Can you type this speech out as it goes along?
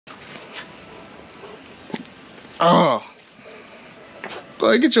Oh. Go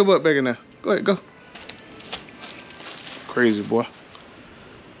ahead, get your butt back in there. Go ahead, go. Crazy boy.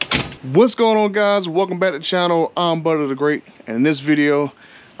 What's going on, guys? Welcome back to the channel. I'm Butter the Great, and in this video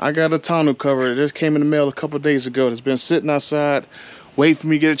I got a tonneau cover. It just came in the mail a couple days ago. It's been sitting outside waiting for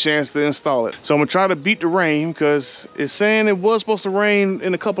me to get a chance to install it. So I'm gonna try to beat the rain because it's saying it was supposed to rain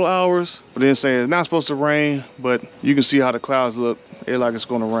in a couple of hours, but then saying it's not supposed to rain, but you can see how the clouds look. It's like it's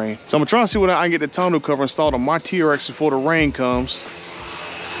gonna rain. So I'm gonna try to see what I can get the tonneau cover installed on my TRX before the rain comes.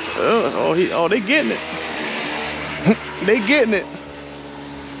 Oh, they getting it. They getting it.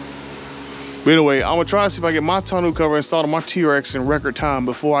 But anyway, I'm gonna try to see if I get my tonneau cover installed on my TRX in record time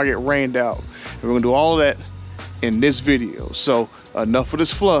before I get rained out. And we're gonna do all of that in this video. So enough of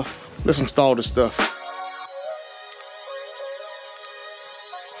this fluff. Let's install this stuff.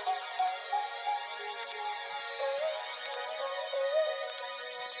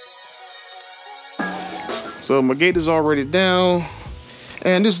 So my gate is already down,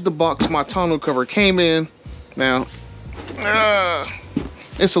 and this is the box my tonneau cover came in. Now,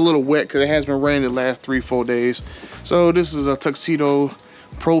 it's a little wet because it has been raining the last 3-4 days. So this is a Truxedo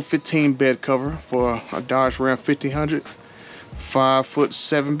Pro X15 bed cover for a Dodge Ram 1500,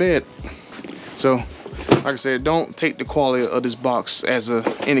 5'7" bed. So, like I said, don't take the quality of this box as an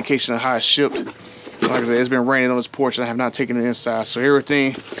indication of how it's shipped. Like I said, it's been raining on this porch and I have not taken it inside. So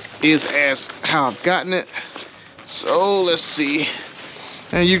everything is as how I've gotten it. So let's see.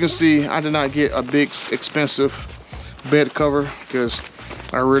 And you can see I did not get a big expensive bed cover because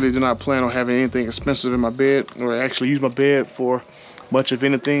I really do not plan on having anything expensive in my bed, or actually use my bed for much of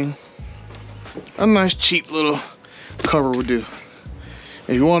anything. A nice cheap little cover would do.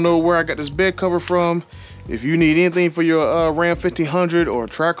 If you want to know where I got this bed cover from, if you need anything for your Ram 1500 or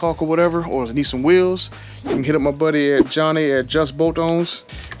Trackhawk or whatever, or need some wheels, you can hit up my buddy at Johnny at Just Bolt Ons,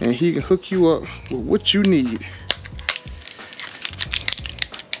 and he can hook you up with what you need.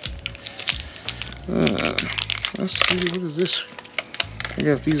 Let's see, what is this? I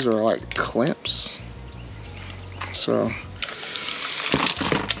guess these are like clamps. So,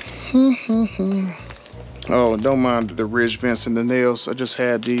 oh, don't mind the ridge vents and the nails. I just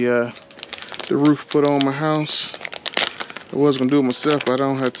had the roof put on my house. I was gonna do it myself, but I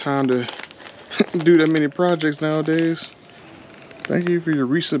don't have time to do that many projects nowadays. Thank you for your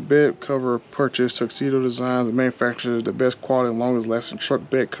recent bed cover purchase. Truxedo Designs and manufactures the best quality and longest lasting truck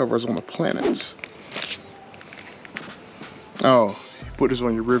bed covers on the planet. Oh, put this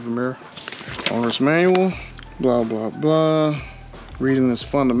on your rearview mirror. Owner's manual, blah, blah, blah. Reading is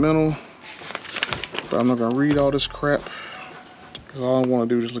fundamental, but I'm not gonna read all this crap because all I wanna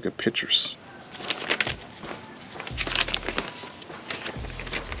do is just look at pictures.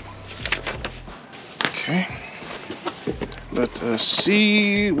 Okay, let us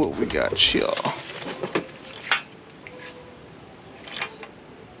see what we got here.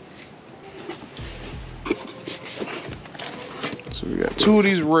 So we got 2 of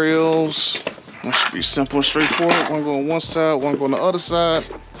these rails. That should be simple and straightforward. One go on one side, one go on the other side.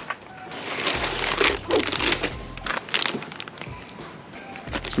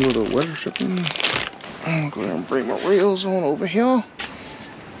 Some little weather stripping. I'm gonna go ahead and bring my rails on over here.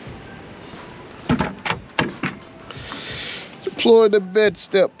 Deploy the bed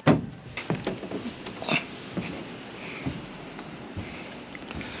step.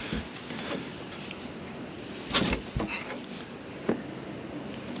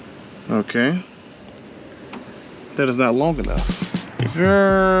 Okay, that is not long enough. If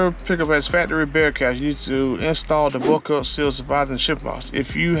your pickup has factory bed caps, you need to install the bulkhead seal surviving ship box.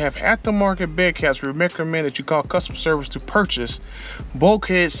 If you have aftermarket bed caps, we recommend that you call customer service to purchase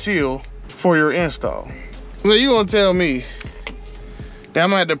bulkhead seal for your install. So you gonna tell me that I'm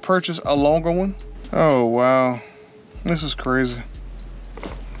gonna have to purchase a longer one? Oh wow, this is crazy.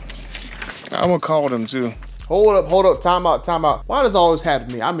 I'm gonna call them too. Hold up, time out. Why does it always happen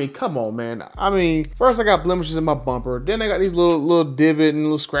to me? I mean, come on, man. I mean, first I got blemishes in my bumper. Then I got these little divot and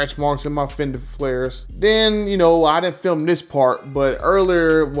little scratch marks in my fender flares. Then, you know, I didn't film this part, but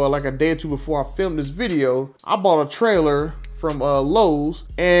earlier, well, like a day or two before I filmed this video, I bought a trailer from Lowe's,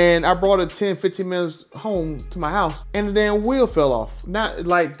 and I brought it 10-15 minutes home to my house, and the damn wheel fell off. Not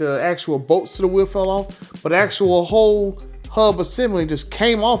like the actual bolts to the wheel fell off, but the actual whole hub assembly just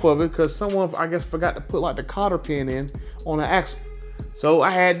came off of it because someone, I guess, forgot to put like the cotter pin in on the axle. So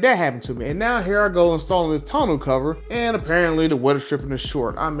I had that happen to me. And now here I go installing this tonneau cover, and apparently the weather stripping is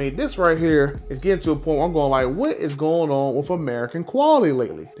short. I mean, this right here is getting to a point where I'm going like, what is going on with American quality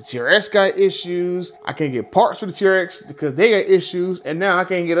lately? The TRX got issues. I can't get parts for the TRX because they got issues. And now I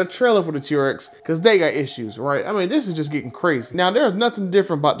can't get a trailer for the TRX because they got issues, right? I mean, this is just getting crazy. Now, there's nothing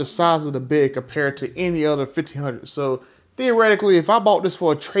different about the size of the bed compared to any other 1500. So theoretically, if I bought this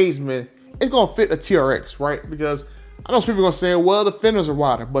for a tradesman, it's gonna fit a TRX, right? Because I know some people are gonna say, well, the fenders are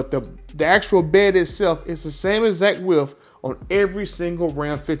wider, but the actual bed itself is the same exact width on every single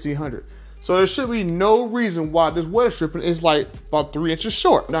Ram 1500. So there should be no reason why this weather stripping is like about 3 inches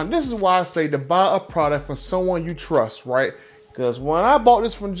short. Now, this is why I say to buy a product from someone you trust, right? Because when I bought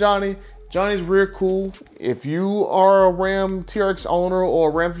this from Johnny, Johnny's real cool. If you are a Ram TRX owner or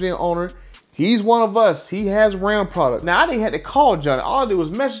a Ram 15 owner, he's one of us. He has Ram product. Now, I didn't have to call Johnny. All I did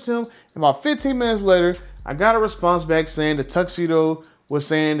was message him, and about 15 minutes later, I got a response back saying the Truxedo was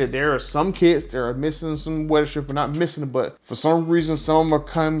saying that there are some kits that are missing some weather strip, or not missing it, but for some reason, some of them are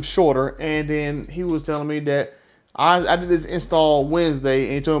come shorter. And then he was telling me that I did this install Wednesday,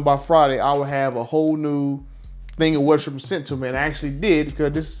 and he told me by Friday, I would have a whole new thing of weather stripping sent to me. And I actually did,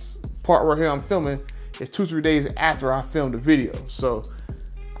 because this part right here I'm filming is 2-3 days after I filmed the video. So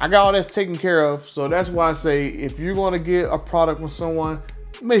I got all that taken care of. So that's why I say, if you're going to get a product from someone,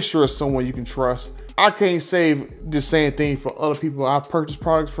 make sure it's someone you can trust. I can't say the same thing for other people I've purchased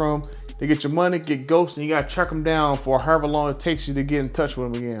products from. They get your money, get ghosted, and you gotta track them down for however long it takes you to get in touch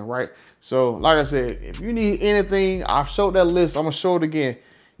with them again, right? So, like I said, if you need anything, I've showed that list, I'm gonna show it again.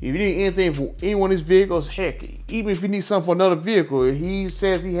 If you need anything for any one of these vehicles, heck, even if you need something for another vehicle, he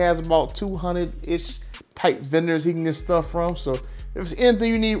says he has about 200-ish type vendors he can get stuff from. So, if it's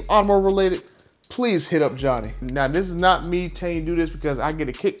anything you need automobile related, please hit up Johnny. Now, this is not me telling you to do this because I get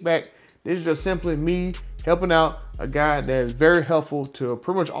a kickback. This is just simply me helping out a guy that is very helpful to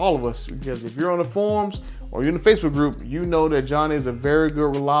pretty much all of us. Because if you're on the forums or you're in the Facebook group, you know that Johnny is a very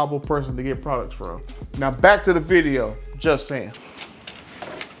good, reliable person to get products from. Now back to the video, just saying.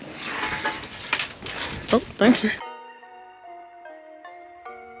 Oh, thank you.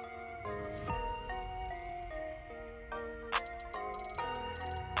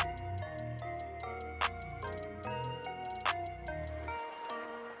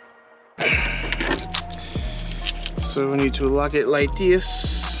 So we need to lock it like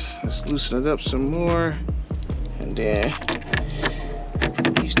this. Let's loosen it up some more. And then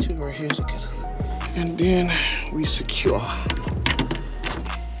these two right here together. And then we secure.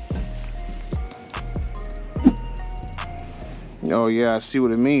 Oh yeah, I see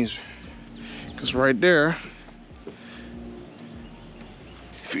what it means. Because right there,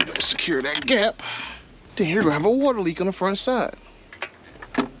 if you don't secure that gap, then you're gonna have a water leak on the front side.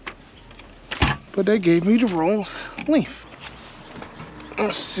 But they gave me the wrong length.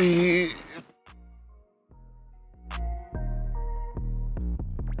 Let's see.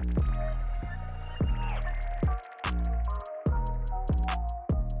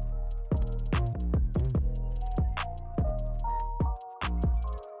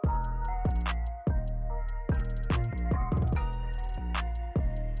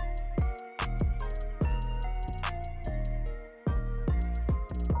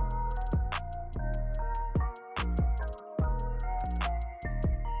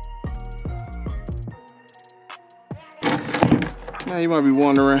 Now you might be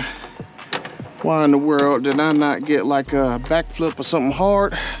wondering, why in the world did I not get like a backflip or something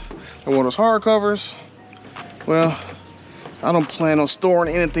hard, or one of those hard covers? Well, I don't plan on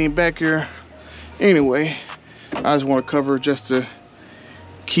storing anything back here anyway. I just want to cover just to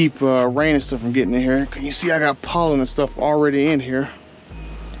keep rain and stuff from getting in here. Cause you see I got pollen and stuff already in here.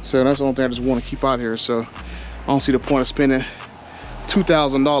 So that's the only thing I just want to keep out here. So I don't see the point of spending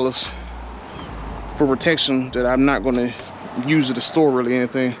 $2,000 for protection that I'm not going to use it to store really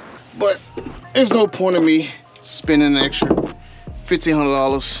anything. But there's no point in me spending an extra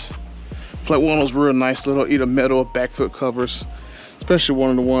 $1,500 for like one of those real nice little either metal or back foot covers, especially one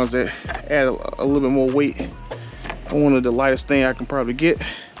of the ones that add a little bit more weight. One of the lightest thing I can probably get,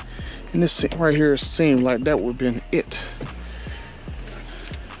 and this right here seemed like that would have been it.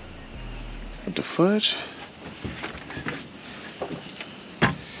 What the fudge?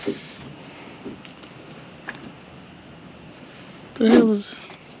 The hell is...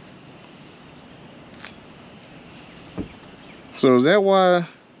 So is that why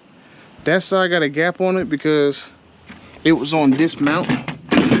that side got a gap on it? Because it was on this mount?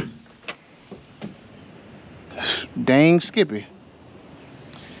 Dang Skippy.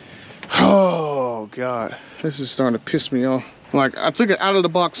 Oh God, this is starting to piss me off. Like, I took it out of the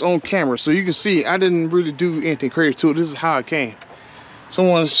box on camera, so you can see I didn't really do anything crazy to it. This is how it came.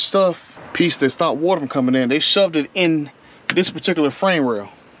 someone's stuff piece that stopped water from coming in. They shoved it in this particular frame rail.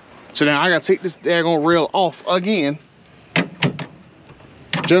 So now I gotta take this daggone rail off again,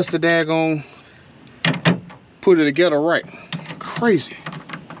 just to daggone put it together right. Crazy.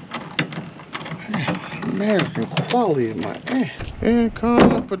 American quality, my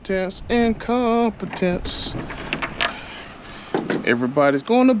incompetence, incompetence. Everybody's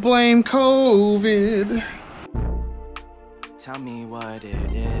gonna blame COVID. Tell me what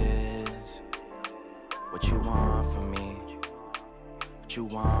it is, what you want from me, what you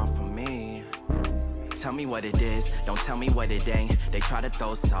want from me. Tell me what it is, don't tell me what it ain't. They try to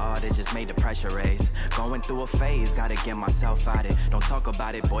throw salt, it just made the pressure raise. Going through a phase, gotta get myself out it. Don't talk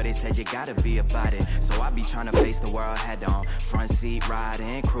about it, boy, they said you gotta be about it. So I be trying to face the world head on. Front seat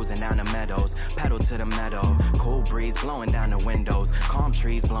riding, cruising down the meadows. Pedal to the meadow, cool breeze blowing down the windows. Calm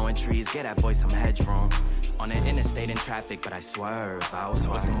trees, blowing trees, get that boy some headroom. On the interstate in traffic, but I swerve out.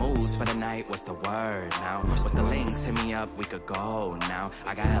 What's the moves for the night? What's the word now? What's the links? Hit me up, we could go now.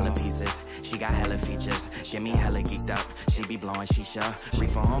 I got hella pieces, she got hella features. Get me hella geeked up, she be blowing shisha.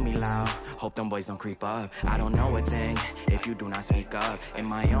 Reefer on me loud, hope them boys don't creep up. I don't know a thing if you do not speak up. In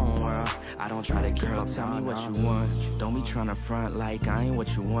my own world, I don't try to girl, tell me what you want. Don't be trying to front like I ain't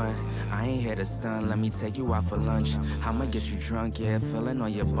what you want. I ain't here to stun, let me take you out for lunch. I'ma get you drunk, yeah, feeling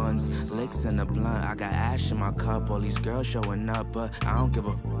on your buns. Licks in the blunt, I got ash in my cup. All these girls showing up, but I don't give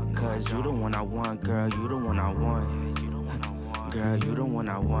a fuck. Cause you the one I want, girl, you the one I want. Girl, you the one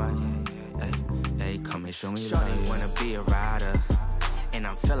I want. Hey, come and show me love. Shorty wanna be a rider, and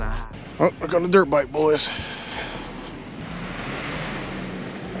I'm feeling hot. Oh, we're on the dirt bike, boys.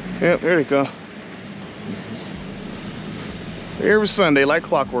 Yep, there you go. Every Sunday, like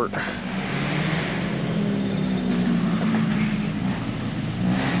clockwork.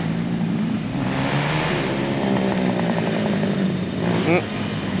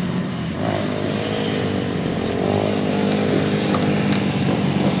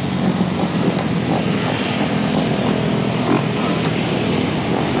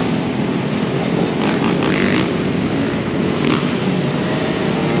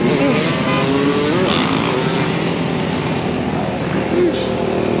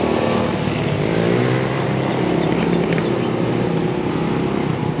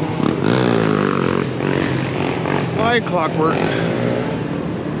 Like clockwork.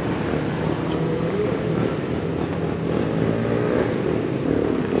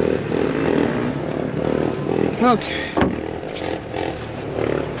 Okay.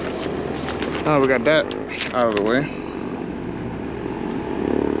 Oh, we got that out of the way.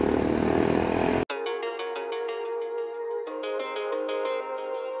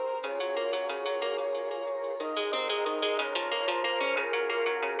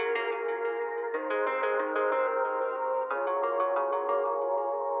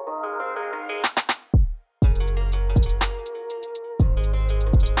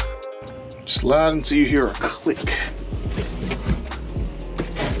 Slide until you hear a click.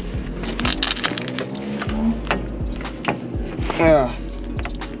 Yeah.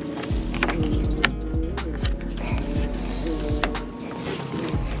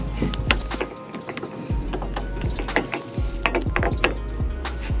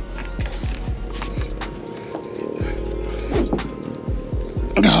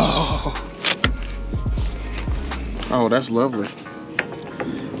 Oh, that's lovely.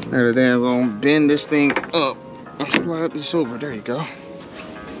 Now then I'm gonna bend this thing up and slide this over. There you go.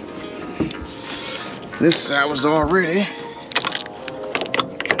 This side was already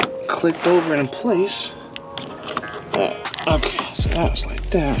clicked over in place. Okay, so that was like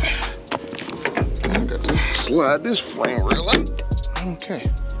that. I got to slide this frame rail up. Okay.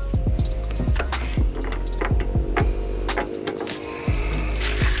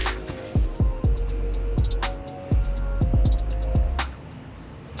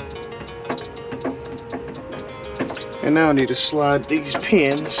 And now I need to slide these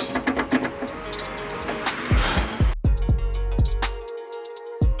pins.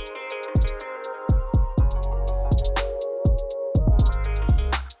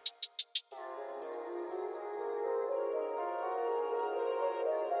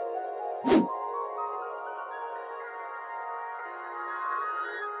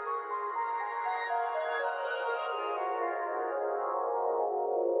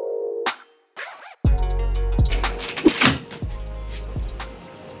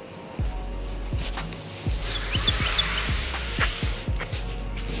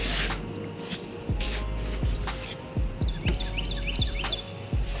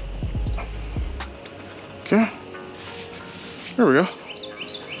 Okay, there we go.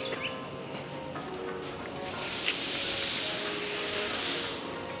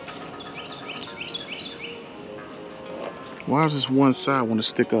 Why does this one side want to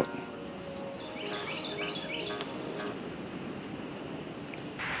stick up?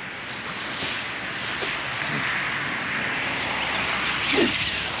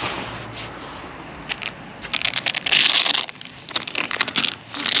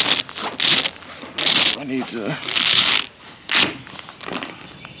 I need to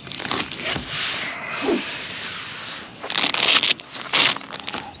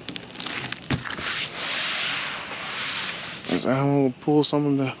I'm gonna pull some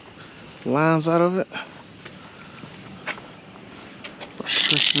of the lines out of it.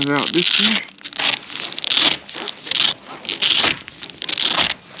 Stretching it out this way.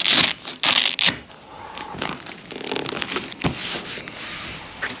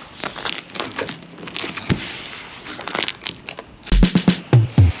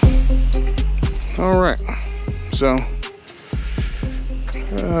 All right, so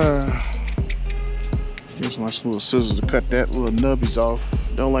use some nice little scissors to cut that little nubbies off.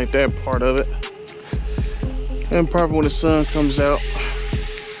 Don't like that part of it. And probably when the sun comes out,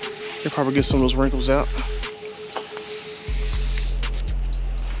 you'll probably get some of those wrinkles out.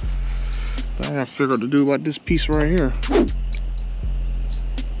 But I gotta figure out what to do about this piece right here.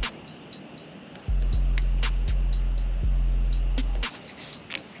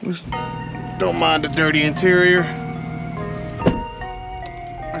 Don't mind the dirty interior.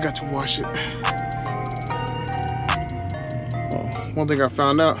 I got to wash it. Oh, one thing I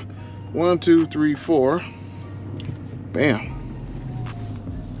found out. 1, 2, 3, 4. Bam.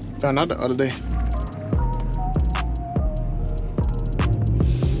 Found out the other day.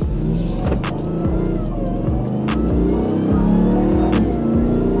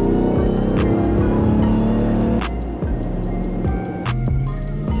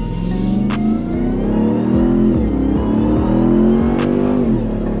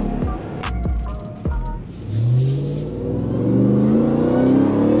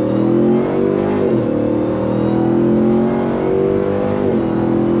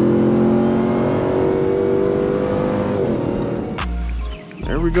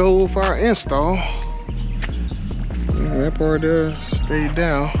 There we go for our install. Yeah, that part does stay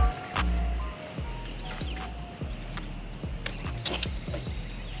down.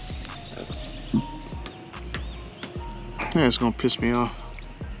 Yeah, it's gonna piss me off.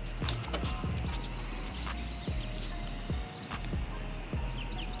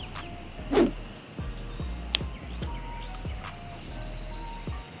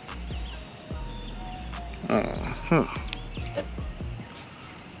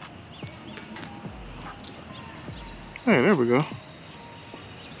 Hey, there we go.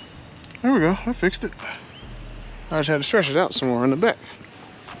 There we go. I fixed it. I just had to stretch it out some more in the back.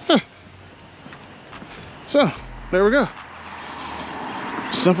 Huh. So, there we go.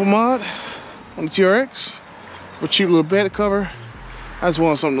 Simple mod on the TRX. A cheap little bed cover. I just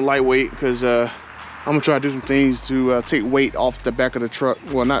wanted something lightweight because I'm gonna try to do some things to take weight off the back of the truck.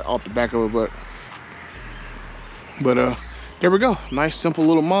 Well, not off the back of it, but there we go. Nice, simple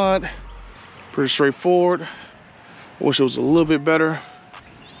little mod. Pretty straightforward. Wish it was a little bit better,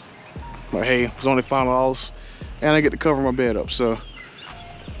 but hey, it was only $5 and I get to cover my bed up, so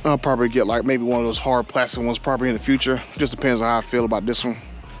I'll probably get like maybe one of those hard plastic ones probably in the future. Just depends on how I feel about this one.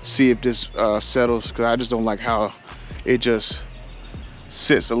 See if this settles, because I just don't like how it just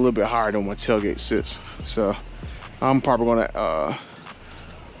sits a little bit higher than my tailgate sits. So I'm probably gonna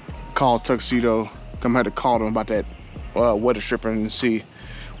call Truxedo. I'm gonna have to call them about that weather stripping and see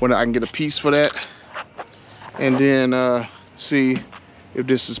when I can get a piece for that. And then see if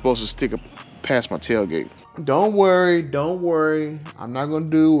this is supposed to stick up past my tailgate. Don't worry, don't worry. I'm not gonna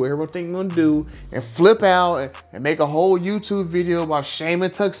do what everything's gonna do and flip out and make a whole YouTube video about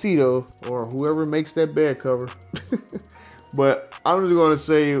shaming Truxedo or whoever makes that bed cover. But I'm just gonna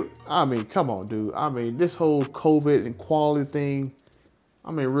say, I mean, come on, dude. I mean, this whole COVID and quality thing,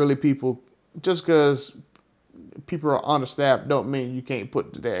 I mean, really, people, just because people are understaffed don't mean you can't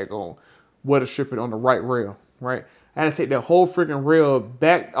put the daggone weather stripping on the right rail, right? I had to take that whole freaking rail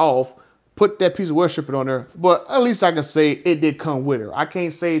back off, put that piece of weather stripping on there, but at least I can say it did come with her. I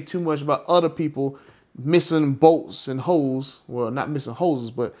can't say too much about other people missing bolts and hoses. Well, not missing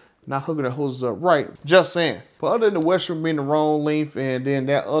hoses, but not hooking the hoses up right. Just saying. But other than the weather stripping being the wrong length and then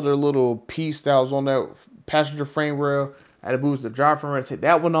that other little piece that was on that passenger frame rail, I had to move to the driver frame rail to take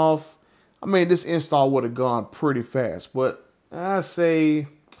that one off. I mean, this install would have gone pretty fast, but I'd say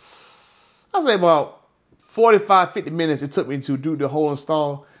about 45, 50 minutes it took me to do the whole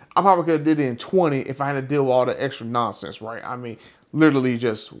install. I probably could have did it in 20 if I had to deal with all the extra nonsense, right? I mean, literally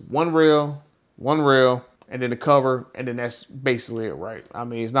just one rail, and then the cover, and then that's basically it, right? I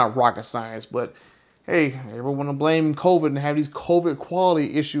mean, it's not rocket science, but hey, everyone want to blame COVID and have these COVID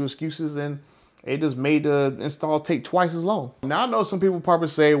quality issue excuses, and it just made the install take twice as long. Now I know some people probably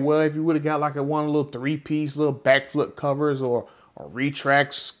say, well, if you would have got like one little 3-piece little backflip covers or a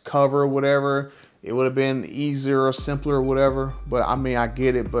retracts cover or whatever, it would have been easier or simpler or whatever. But I mean, I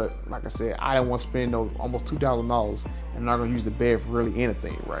get it, but like I said, I didn't want to spend almost $2,000 and I'm not gonna use the bed for really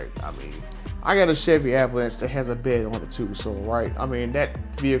anything, right? I mean, I got a Chevy Avalanche that has a bed on it too, so right, I mean, that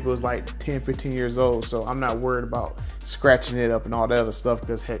vehicle is like 10-15 years old, so I'm not worried about scratching it up and all that other stuff,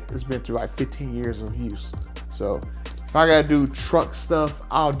 because heck, it's been through like 15 years of use. So if I gotta do truck stuff,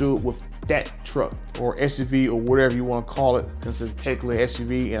 I'll do it with that truck or SUV or whatever you want to call it, since it's technically an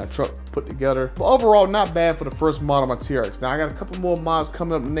SUV and a truck put together. But overall, not bad for the first model of my TRX. Now I got a couple more mods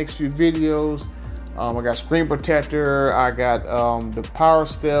coming up in the next few videos. I got screen protector, I got the power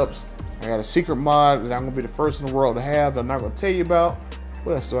steps, I got a secret mod that I'm gonna be the first in the world to have that I'm not gonna tell you about.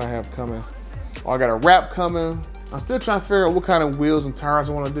 What else do I have coming? Oh, I got a wrap coming. I'm still trying to figure out what kind of wheels and tires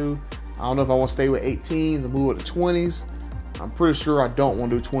I want to do. I don't know if I want to stay with 18s and move it to 20s. I'm pretty sure I don't want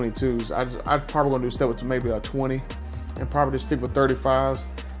to do 22s. I'm probably gonna do step with maybe a 20 and probably just stick with 35s.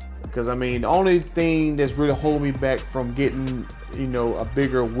 Because I mean, the only thing that's really holding me back from getting, you know, a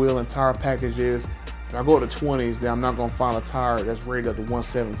bigger wheel and tire package is if I go to 20s, then I'm not gonna find a tire that's rated up to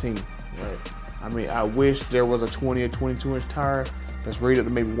 117. Right? I mean, I wish there was a 20 or 22 inch tire that's rated to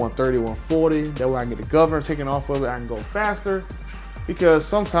maybe 130, 140. That way I can get the governor taken off of it, I can go faster. Because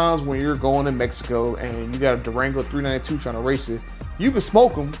sometimes when you're going to Mexico and you got a Durango 392 trying to race it, you can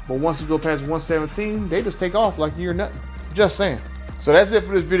smoke them, but once you go past 117, they just take off like you're nothing. Just saying. So that's it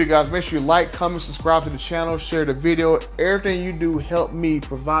for this video, guys. Make sure you like, comment, subscribe to the channel, share the video. Everything you do help me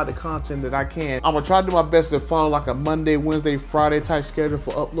provide the content that I can. I'm gonna try to do my best to follow like a Monday, Wednesday, Friday type schedule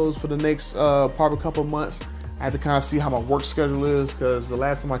for uploads for the next probably couple of months. I have to kind of see how my work schedule is, because the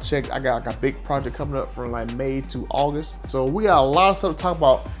last time I checked, I got like a big project coming up from like May to August. So we got a lot of stuff to talk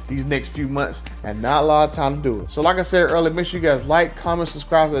about these next few months and not a lot of time to do it. So like I said earlier, make sure you guys like, comment,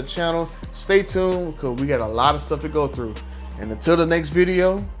 subscribe to the channel. Stay tuned, because we got a lot of stuff to go through. And until the next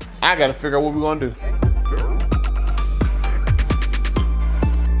video, I gotta figure out what we're gonna do.